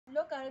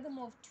logarithm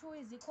of 2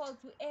 is equal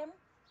to m,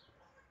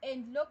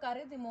 and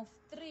logarithm of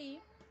 3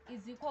 is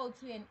equal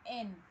to an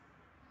n.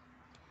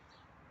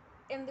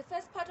 In the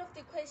first part of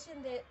the question,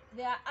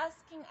 they are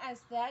asking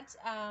us that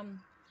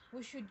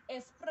we should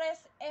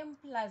express m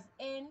plus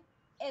n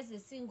as a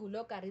single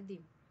logarithm.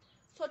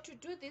 So to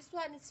do this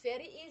one, it's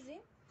very easy.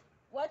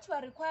 What we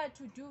are required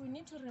to do, we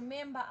need to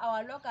remember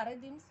our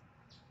logarithms.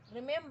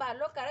 Remember,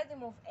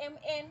 logarithm of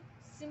mn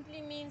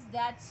simply means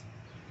that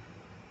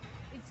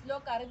it's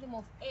logarithm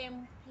of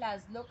m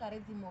plus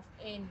logarithm of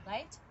n,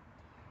 right?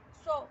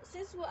 So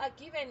since we are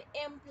given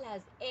m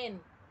plus n,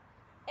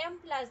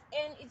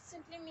 it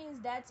simply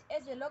means that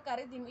as a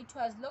logarithm, it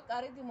was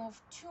logarithm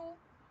of 2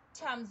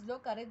 times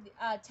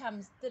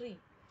times 3.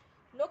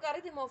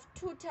 Logarithm of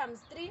 2 times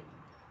 3,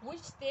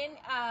 which then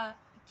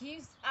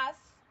gives us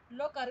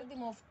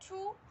logarithm of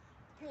 2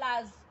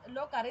 plus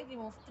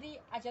logarithm of 3.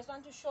 I just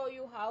want to show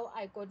you how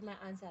I got my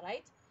answer,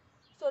 right?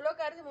 So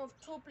logarithm of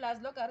 2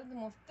 plus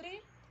logarithm of 3.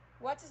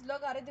 What is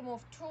logarithm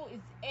of 2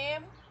 is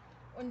m,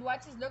 and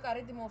what is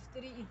logarithm of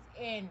 3 is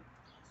n.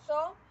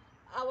 So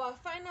our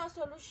final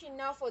solution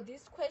now for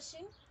this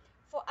question,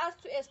 for us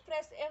to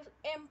express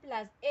m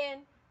plus n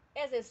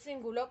as a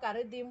single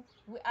logarithm,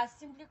 we are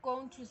simply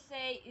going to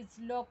say it's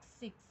log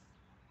 6,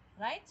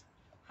 right?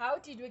 How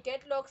did we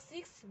get log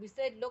 6? We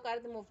said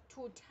logarithm of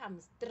 2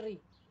 times 3.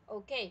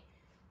 Okay,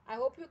 I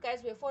hope you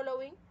guys were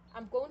following.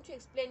 I'm going to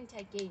explain it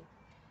again.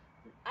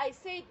 I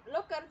said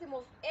logarithm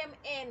of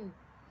mn,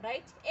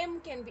 right?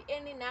 M can be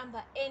any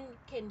number, n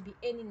can be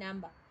any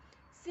number.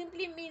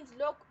 Simply means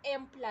log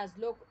m plus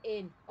log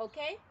n.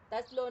 Okay,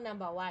 that's law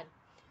number 1.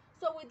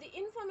 So with the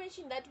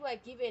information that we are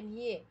given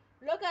here,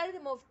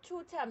 logarithm of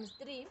 2 times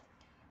 3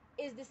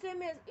 is the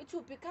same as, it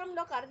will become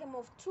logarithm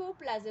of 2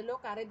 plus a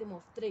logarithm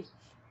of 3.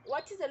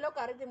 What is a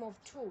logarithm of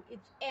 2?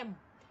 It's m.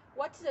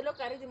 What is a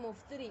logarithm of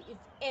 3?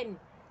 It's n.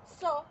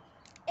 So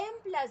m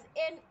plus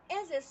n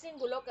as a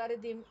single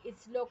logarithm,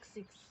 it's log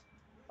 6.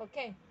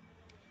 Okay,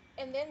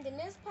 and then the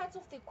next part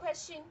of the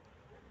question,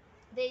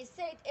 they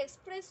said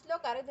express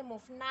logarithm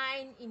of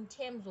 9 in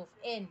terms of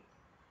n.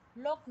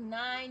 Log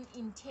 9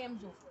 in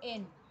terms of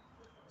n.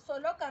 So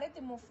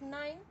logarithm of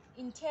 9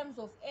 in terms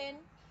of n.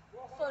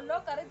 So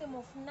logarithm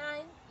of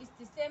 9 is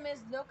the same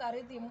as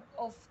logarithm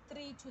of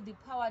 3 to the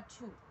power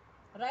 2,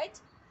 right?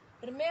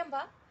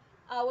 Remember,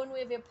 when we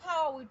have a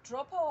power, we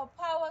drop our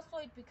power, so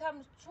it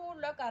becomes 2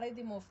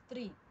 logarithm of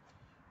 3.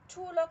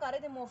 2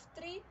 logarithm of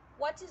 3,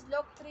 what is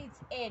log 3?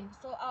 It's n.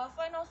 So our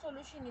final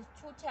solution is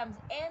 2 times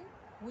n,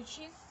 which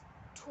is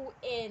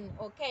 2n.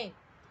 Okay.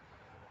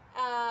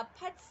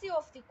 Part C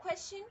of the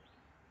question,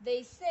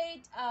 they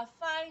said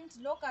find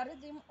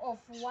logarithm of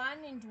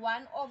 1 and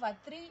 1 over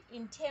 3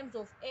 in terms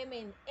of m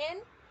and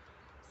n.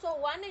 So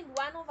 1 and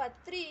 1 over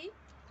 3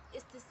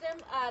 is the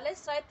same.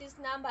 Let's write this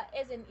number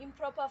as an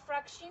improper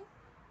fraction.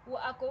 We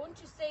are going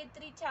to say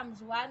 3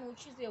 times 1,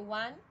 which is a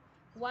 1.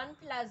 1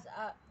 plus,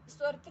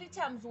 3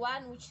 times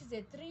 1, which is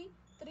a 3.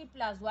 3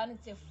 plus 1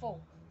 is a 4.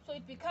 So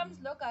it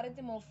becomes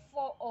logarithm of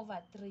 4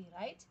 over 3,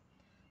 right?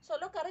 So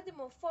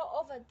logarithm of 4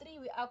 over 3,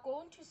 we are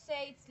going to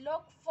say it's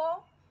log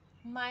 4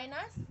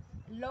 minus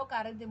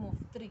logarithm of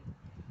 3.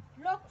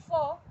 Log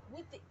 4,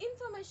 with the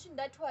information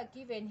that we are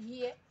given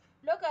here,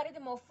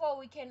 logarithm of 4,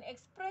 we can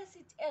express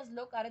it as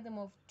logarithm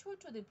of 2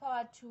 to the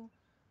power 2.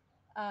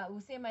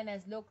 We say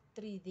minus log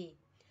 3 there.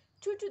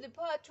 2 to the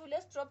power 2,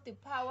 let's drop the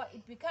power.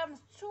 It becomes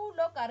 2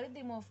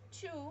 logarithm of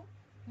 2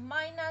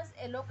 minus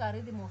a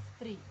logarithm of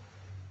 3.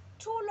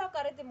 2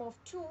 logarithm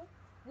of 2,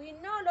 we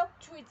know log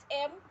 2 is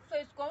m, so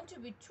it's going to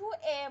be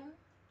 2m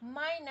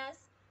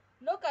minus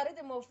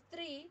logarithm of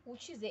 3,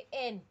 which is a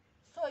n.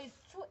 So it's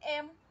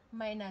 2m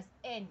minus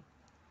n.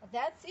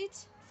 That's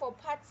it for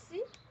part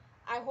C.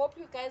 I hope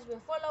you guys were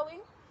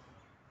following.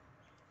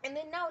 And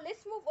then now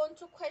let's move on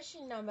to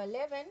question number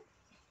 11.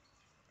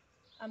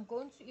 I'm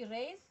going to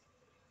erase.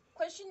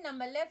 Question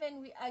number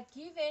 11, we are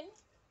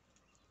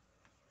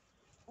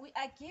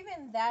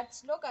given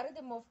that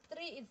logarithm of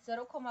 3 is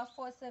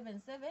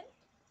 0,477.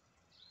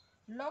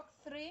 Log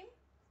 3,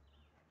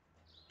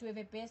 to have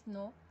a base,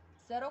 no,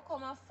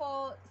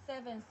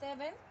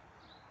 0,477,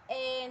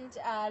 and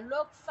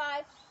log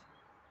 5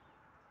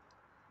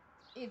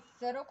 is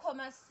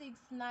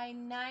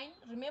 0,699.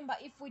 Remember,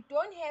 if we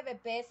don't have a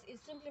base,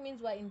 it simply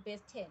means we're in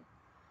base 10.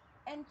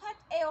 And part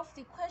A of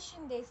the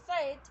question, they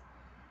said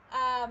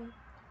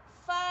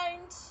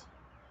find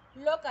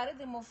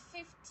logarithm of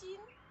 15.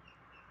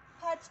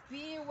 Part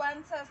B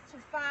wants us to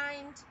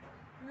find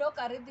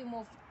logarithm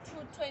of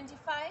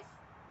 225,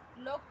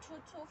 log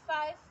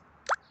 225.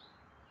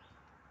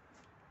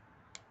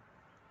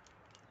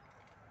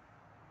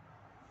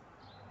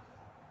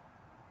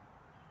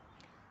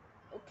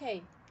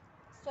 Okay,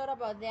 sorry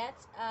about that.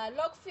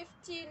 Log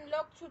 15,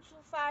 log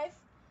 225,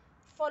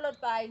 followed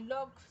by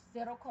log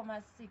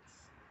 0,6.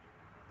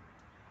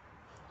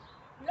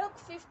 Log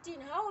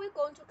 15, how are we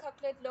going to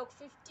calculate log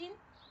 15?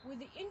 With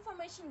the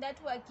information that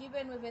we are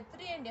given with a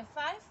 3 and a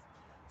 5.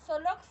 So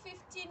log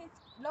 15 is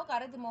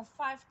logarithm of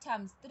 5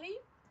 times 3.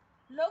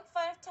 Log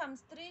 5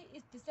 times 3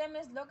 is the same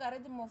as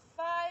logarithm of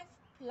 5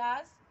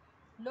 plus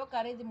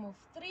logarithm of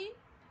 3.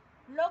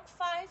 Log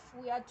 5,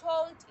 we are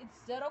told it's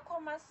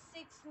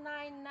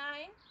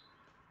 0,699,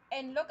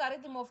 and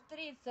logarithm of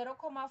 3 is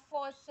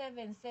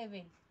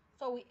 0,477.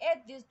 So we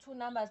add these two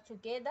numbers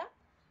together.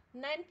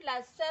 9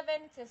 plus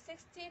 7 is a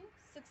 16,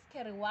 6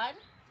 carry 1.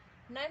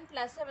 9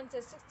 plus 7 is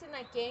a 16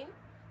 again,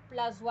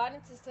 plus 1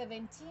 is a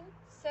 17,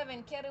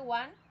 7 carry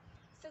 1.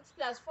 6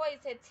 plus 4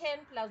 is a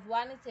 10, plus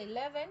 1 is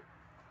 11.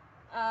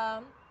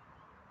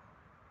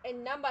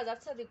 And numbers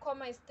after the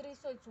comma is 3,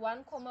 so it's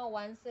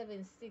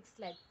 1,176,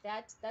 like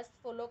that. That's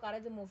for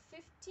logarithm of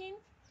 15.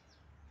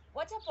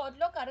 What about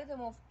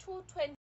logarithm of 220?